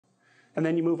And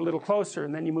then you move a little closer,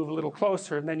 and then you move a little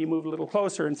closer, and then you move a little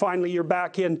closer, and finally you're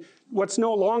back in what's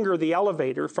no longer the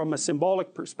elevator from a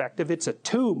symbolic perspective. It's a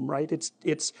tomb, right?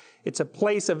 It's a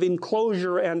place of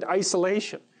enclosure and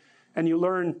isolation. And you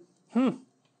learn,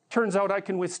 turns out I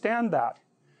can withstand that.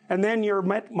 And then you're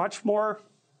much more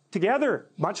together,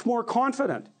 much more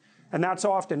confident. And that's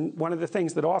often, one of the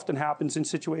things that often happens in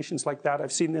situations like that,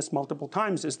 I've seen this multiple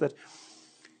times, is that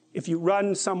if you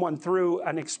run someone through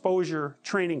an exposure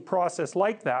training process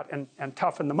like that and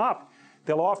toughen them up,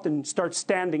 they'll often start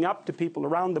standing up to people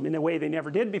around them in a way they never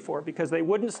did before, because they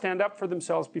wouldn't stand up for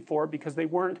themselves before because they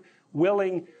weren't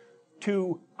willing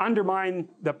to undermine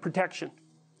the protection.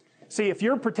 See, if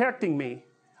you're protecting me,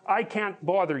 I can't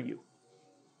bother you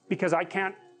because I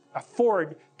can't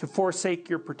afford to forsake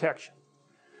your protection.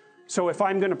 So if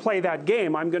I'm going to play that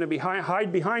game, I'm going to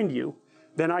hide behind you,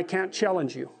 then I can't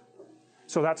challenge you.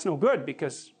 So that's no good,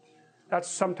 because that's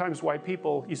sometimes why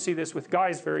people, you see this with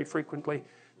guys very frequently,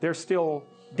 they're still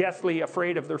deathly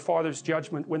afraid of their father's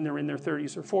judgment when they're in their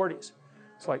 30s or 40s.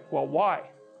 It's like, well,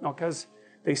 why? No, because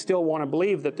they still want to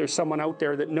believe that there's someone out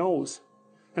there that knows.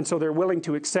 And so they're willing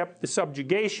to accept the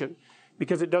subjugation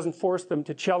because it doesn't force them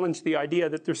to challenge the idea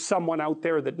that there's someone out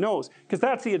there that knows. Because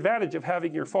that's the advantage of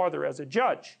having your father as a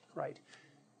judge, right?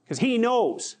 Because he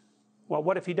knows. Well,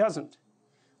 what if he doesn't?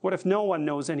 What if no one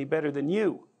knows any better than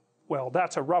you? Well,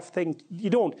 that's a rough thing. You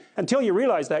don't, until you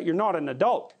realize that, you're not an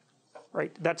adult,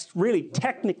 right? That's really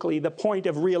technically the point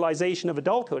of realization of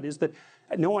adulthood, is that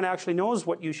no one actually knows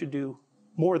what you should do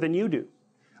more than you do.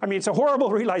 I mean, it's a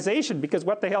horrible realization, because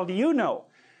what the hell do you know?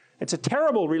 It's a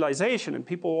terrible realization, and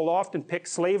people will often pick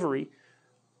slavery,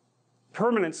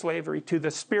 permanent slavery, to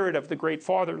the spirit of the Great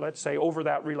Father, let's say, over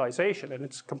that realization, and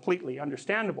it's completely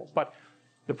understandable. But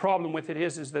the problem with it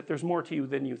is that there's more to you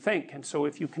than you think. And so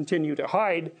if you continue to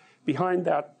hide behind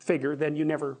that figure, then you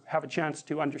never have a chance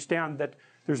to understand that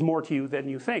there's more to you than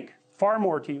you think. Far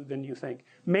more to you than you think.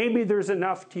 Maybe there's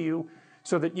enough to you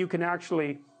so that you can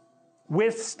actually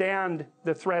withstand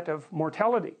the threat of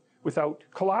mortality without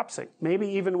collapsing. Maybe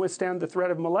even withstand the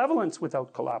threat of malevolence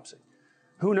without collapsing.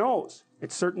 Who knows?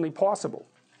 It's certainly possible.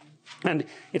 And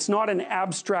it's not an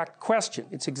abstract question.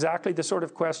 It's exactly the sort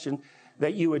of question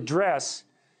that you address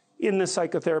in the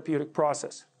psychotherapeutic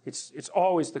process. It's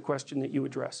always the question that you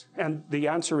address. And the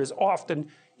answer is often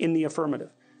in the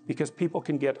affirmative, because people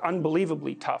can get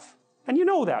unbelievably tough. And you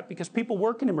know that because people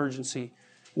work in emergency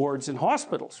wards in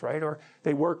hospitals, right? Or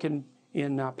they work in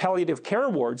palliative care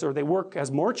wards, or they work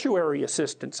as mortuary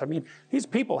assistants. I mean, these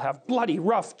people have bloody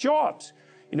rough jobs,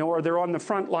 you know, or they're on the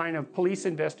front line of police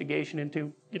investigation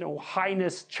into, you know,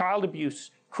 heinous child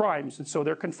abuse crimes, and so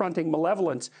they're confronting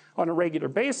malevolence on a regular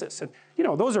basis. And, you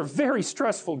know, those are very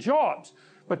stressful jobs,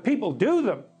 but people do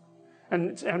them.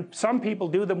 And some people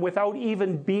do them without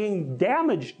even being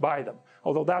damaged by them,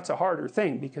 although that's a harder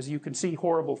thing, because you can see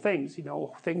horrible things, you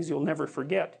know, things you'll never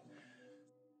forget.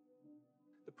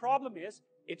 The problem is,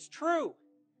 it's true.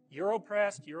 You're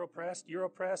oppressed, you're oppressed, you're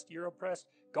oppressed, you're oppressed.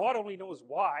 God only knows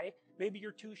why. Maybe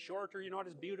you're too short, or you're not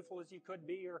as beautiful as you could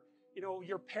be, or, you know,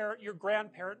 your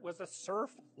grandparent was a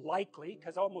serf, likely,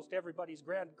 because almost everybody's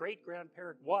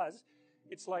great-grandparent was.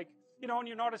 It's like, you know, and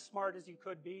you're not as smart as you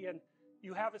could be, and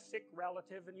you have a sick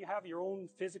relative, and you have your own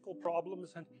physical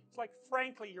problems, and it's like,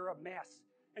 frankly, you're a mess.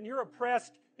 And you're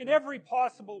oppressed in every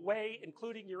possible way,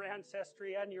 including your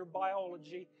ancestry and your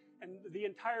biology, and the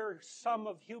entire sum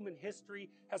of human history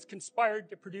has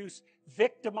conspired to produce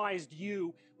victimized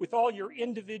you with all your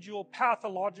individual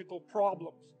pathological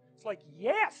problems. It's like,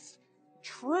 yes,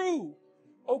 true.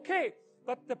 Okay,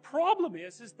 but the problem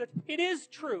is that it is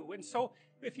true. And so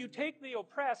if you take the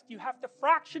oppressed, you have to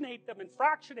fractionate them and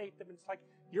fractionate them. And it's like,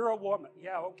 you're a woman.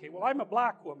 Yeah, okay, well, I'm a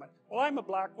black woman. Well, I'm a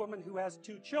black woman who has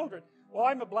 2 children. Well,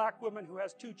 I'm a black woman who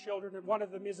has 2 children, and one of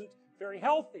them isn't very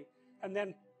healthy. And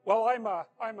then, well,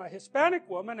 I'm a Hispanic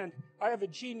woman, and I have a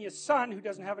genius son who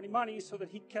doesn't have any money so that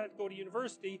he can't go to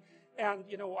university. And,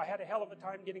 you know, I had a hell of a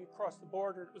time getting across the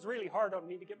border. It was really hard on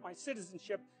me to get my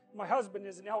citizenship. My husband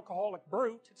is an alcoholic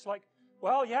brute. It's like,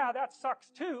 well, yeah, that sucks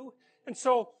too. And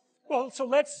so, well, so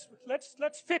let's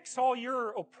fix all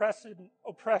your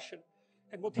oppression.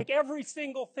 And we'll take every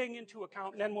single thing into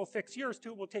account, and then we'll fix yours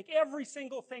too. We'll take every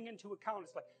single thing into account.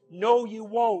 It's like, no, you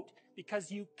won't, because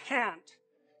you can't.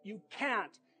 You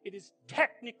can't. It is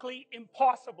technically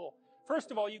impossible.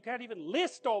 First of all, you can't even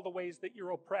list all the ways that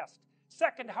you're oppressed.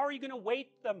 Second, how are you going to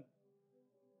weight them?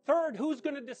 Third, who's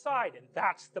going to decide? And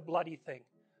that's the bloody thing.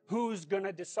 Who's going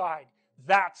to decide?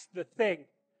 That's the thing.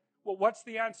 Well, what's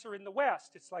the answer in the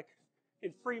West? It's like,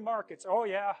 in free markets, oh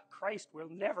yeah, Christ will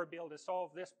never be able to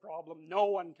solve this problem. No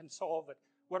one can solve it.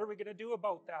 What are we going to do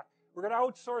about that? We're going to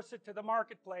outsource it to the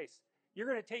marketplace. You're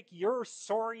going to take your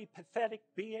sorry, pathetic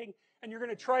being, and you're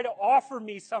going to try to offer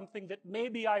me something that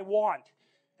maybe I want.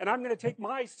 And I'm going to take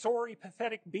my sorry,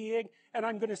 pathetic being, and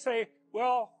I'm going to say,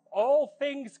 well, all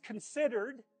things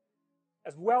considered,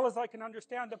 as well as I can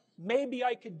understand them, maybe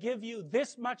I could give you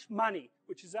this much money,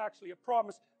 which is actually a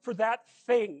promise, for that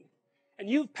thing. And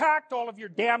you've packed all of your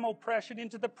damn oppression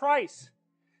into the price.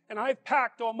 And I've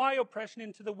packed all my oppression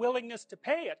into the willingness to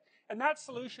pay it. And that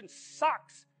solution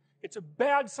sucks. It's a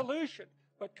bad solution.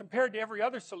 But compared to every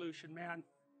other solution, man,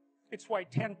 it's why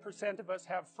 10% of us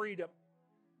have freedom.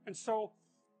 And so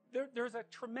there's a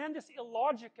tremendous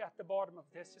illogic at the bottom of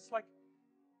this. It's like,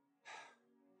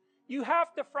 you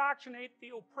have to fractionate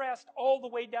the oppressed all the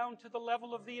way down to the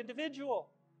level of the individual.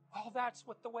 Well, that's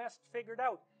what the West figured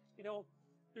out. You know,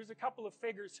 there's a couple of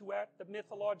figures who are at the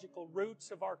mythological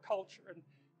roots of our culture, and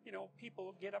you know,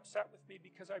 people get upset with me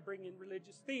because I bring in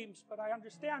religious themes, but I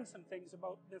understand some things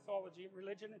about mythology and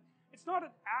religion. And it's not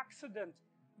an accident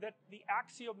that the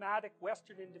axiomatic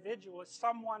Western individual is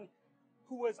someone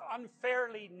who was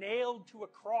unfairly nailed to a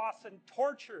cross and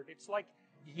tortured. It's like,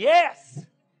 yes,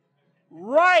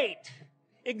 right,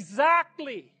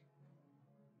 exactly.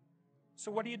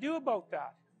 So what do you do about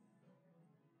that?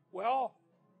 Well,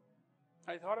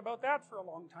 I thought about that for a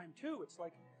long time too. It's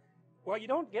like, well, you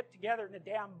don't get together in a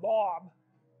damn mob,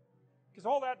 because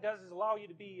all that does is allow you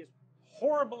to be as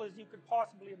horrible as you could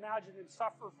possibly imagine and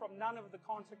suffer from none of the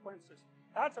consequences.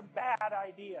 That's a bad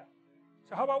idea.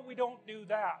 So how about we don't do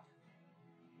that?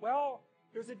 Well,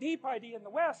 there's a deep idea in the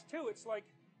West too. It's like,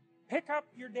 pick up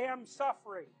your damn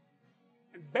suffering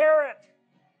and bear it.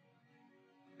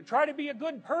 And try to be a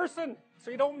good person so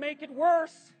you don't make it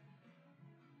worse.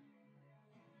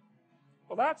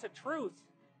 Well, that's a truth.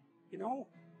 You know,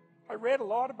 I read a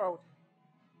lot about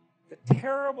the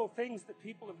terrible things that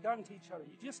people have done to each other.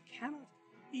 You just cannot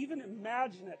even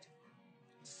imagine it.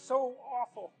 It's so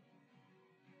awful.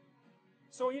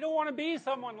 So you don't want to be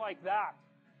someone like that.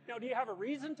 Now, do you have a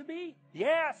reason to be?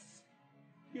 Yes.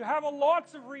 You have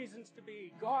lots of reasons to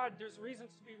be. God, there's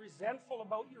reasons to be resentful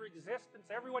about your existence.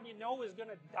 Everyone you know is going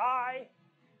to die.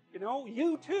 You know,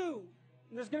 you too.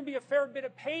 And there's going to be a fair bit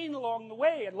of pain along the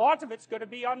way, and lots of it's going to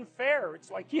be unfair.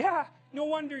 It's like, yeah, no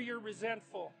wonder you're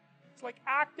resentful. It's like,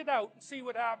 act it out and see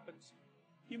what happens.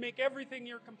 You make everything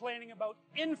you're complaining about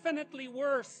infinitely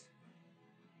worse.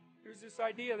 There's this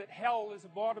idea that hell is a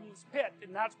bottomless pit,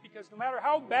 and that's because no matter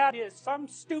how bad it is, some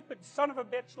stupid son of a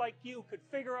bitch like you could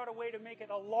figure out a way to make it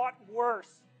a lot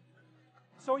worse.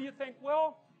 So you think,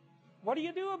 well, what do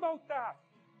you do about that?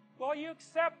 Well, you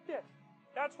accept it.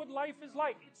 That's what life is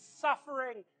like. It's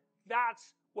suffering.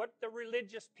 That's what the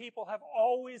religious people have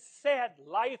always said.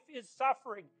 Life is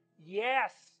suffering.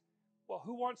 Yes. Well,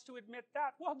 who wants to admit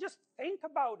that? Well, just think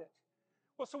about it.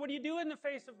 Well, so what do you do in the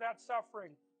face of that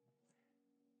suffering?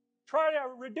 Try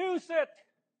to reduce it.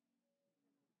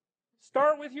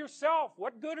 Start with yourself.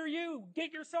 What good are you?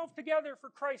 Get yourself together for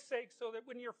Christ's sake so that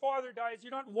when your father dies,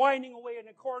 you're not whining away in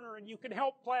a corner and you can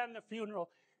help plan the funeral.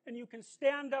 And you can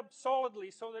stand up solidly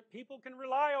so that people can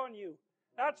rely on you.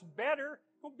 That's better.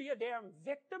 Don't be a damn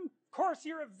victim. Of course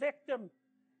you're a victim.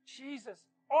 Jesus,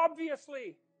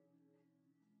 obviously.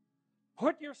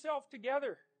 Put yourself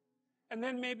together. And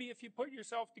then maybe if you put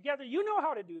yourself together, you know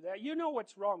how to do that. You know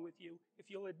what's wrong with you, if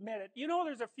you'll admit it. You know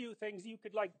there's a few things you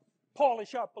could like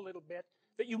polish up a little bit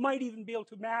that you might even be able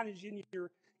to manage in your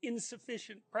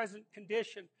insufficient present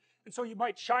condition. And so you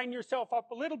might shine yourself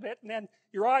up a little bit, and then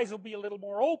your eyes will be a little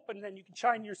more open, and then you can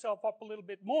shine yourself up a little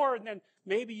bit more, and then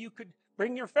maybe you could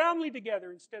bring your family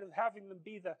together instead of having them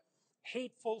be the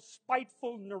hateful,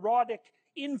 spiteful, neurotic,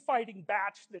 infighting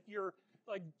batch that you're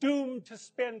like doomed to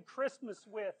spend Christmas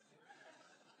with.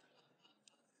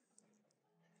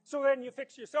 So then you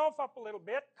fix yourself up a little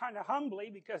bit, kind of humbly,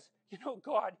 because, you know,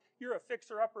 God, you're a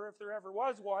fixer-upper if there ever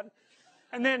was one.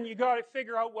 And then you got to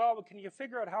figure out, well, can you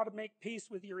figure out how to make peace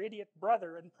with your idiot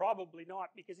brother? And probably not,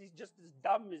 because he's just as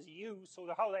dumb as you, so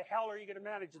how the hell are you going to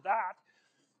manage that?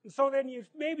 And so then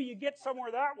maybe you get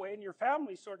somewhere that way, and your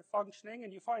family's sort of functioning,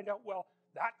 and you find out, well,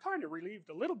 that kind of relieved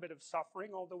a little bit of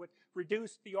suffering, although it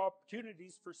reduced the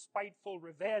opportunities for spiteful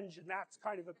revenge, and that's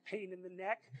kind of a pain in the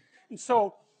neck. And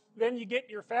so then you get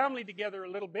your family together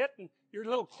a little bit, and you're a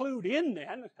little clued in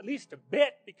then, at least a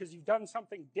bit, because you've done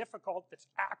something difficult that's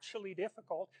actually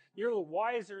difficult. You're a little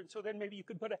wiser, and so then maybe you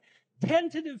could put a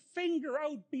tentative finger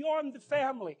out beyond the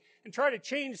family and try to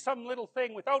change some little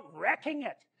thing without wrecking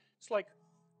it. It's like,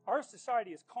 our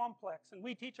society is complex, and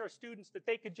we teach our students that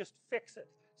they could just fix it.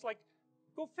 It's like,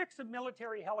 go fix a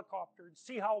military helicopter and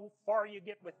see how far you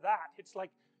get with that. It's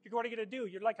like, what are you going to do?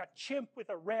 You're like a chimp with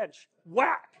a wrench.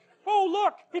 Whack! Oh,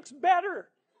 look, it's better.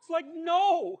 It's like,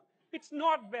 no. It's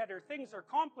not better. Things are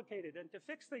complicated, and to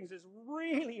fix things is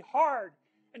really hard.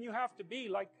 And you have to be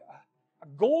like a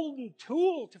golden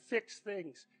tool to fix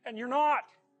things, and you're not.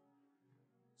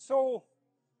 So,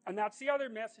 and that's the other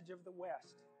message of the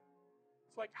West.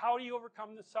 It's like, how do you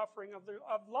overcome the suffering of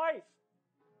life?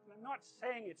 And I'm not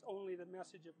saying it's only the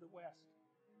message of the West.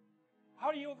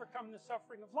 How do you overcome the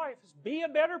suffering of life? Is be a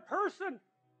better person.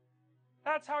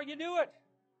 That's how you do it.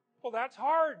 Well, that's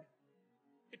hard.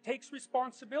 It takes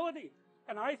responsibility.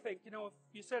 And I think, if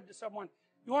you said to someone,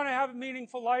 you want to have a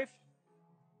meaningful life?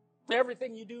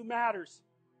 Everything you do matters.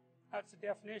 That's the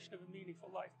definition of a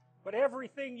meaningful life. But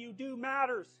everything you do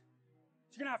matters.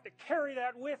 So you're going to have to carry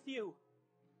that with you.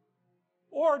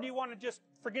 Or do you want to just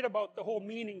forget about the whole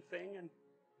meaning thing, and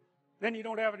then you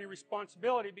don't have any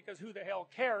responsibility because who the hell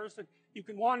cares? And you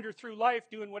can wander through life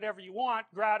doing whatever you want,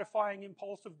 gratifying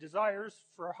impulsive desires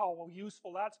for how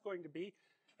useful that's going to be.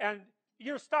 And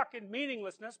you're stuck in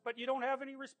meaninglessness, but you don't have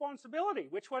any responsibility.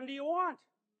 Which one do you want?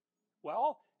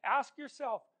 Well, ask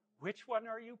yourself, which one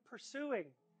are you pursuing?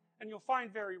 And you'll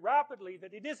find very rapidly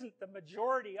that it isn't the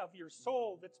majority of your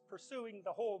soul that's pursuing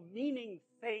the whole meaning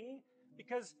thing,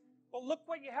 because, well, look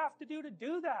what you have to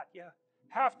do that. You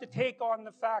have to take on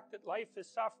the fact that life is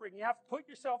suffering. You have to put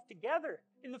yourself together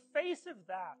in the face of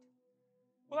that.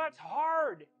 Well, that's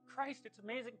hard. Christ, it's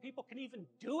amazing people can even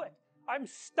do it. I'm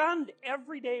stunned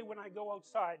every day when I go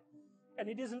outside, and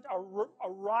it isn't a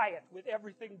riot with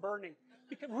everything burning.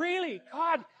 Because really,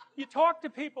 God, you talk to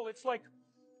people, it's like,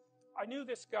 I knew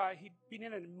this guy, he'd been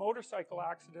in a motorcycle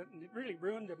accident, and it really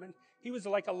ruined him, and he was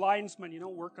like a linesman,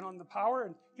 working on the power,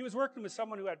 and he was working with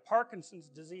someone who had Parkinson's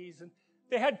disease, and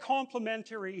they had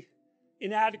complementary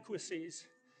inadequacies,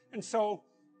 and so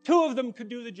two of them could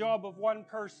do the job of one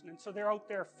person, and so they're out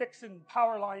there fixing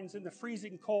power lines in the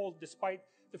freezing cold, despite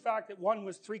the fact that one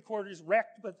was 3/4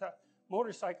 wrecked with a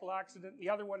motorcycle accident, and the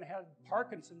other one had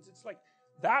Parkinson's. It's like,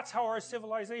 that's how our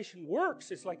civilization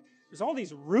works. It's like, there's all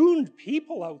these ruined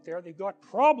people out there, they've got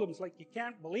problems like you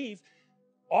can't believe.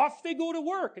 Off they go to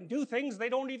work and do things they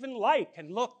don't even like,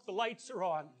 and look, the lights are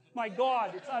on. My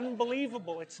God, it's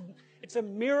unbelievable. It's a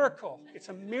miracle. It's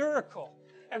a miracle.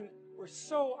 And we're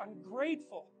so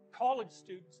ungrateful. College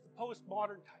students, the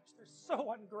postmodern types, they're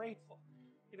so ungrateful.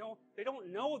 They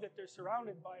don't know that they're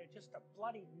surrounded by just a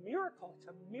bloody miracle. It's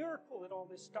a miracle that all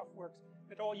this stuff works.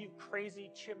 That all you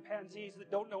crazy chimpanzees that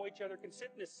don't know each other can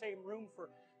sit in the same room for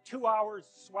 2 hours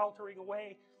sweltering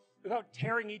away without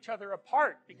tearing each other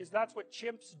apart, because that's what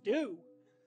chimps do.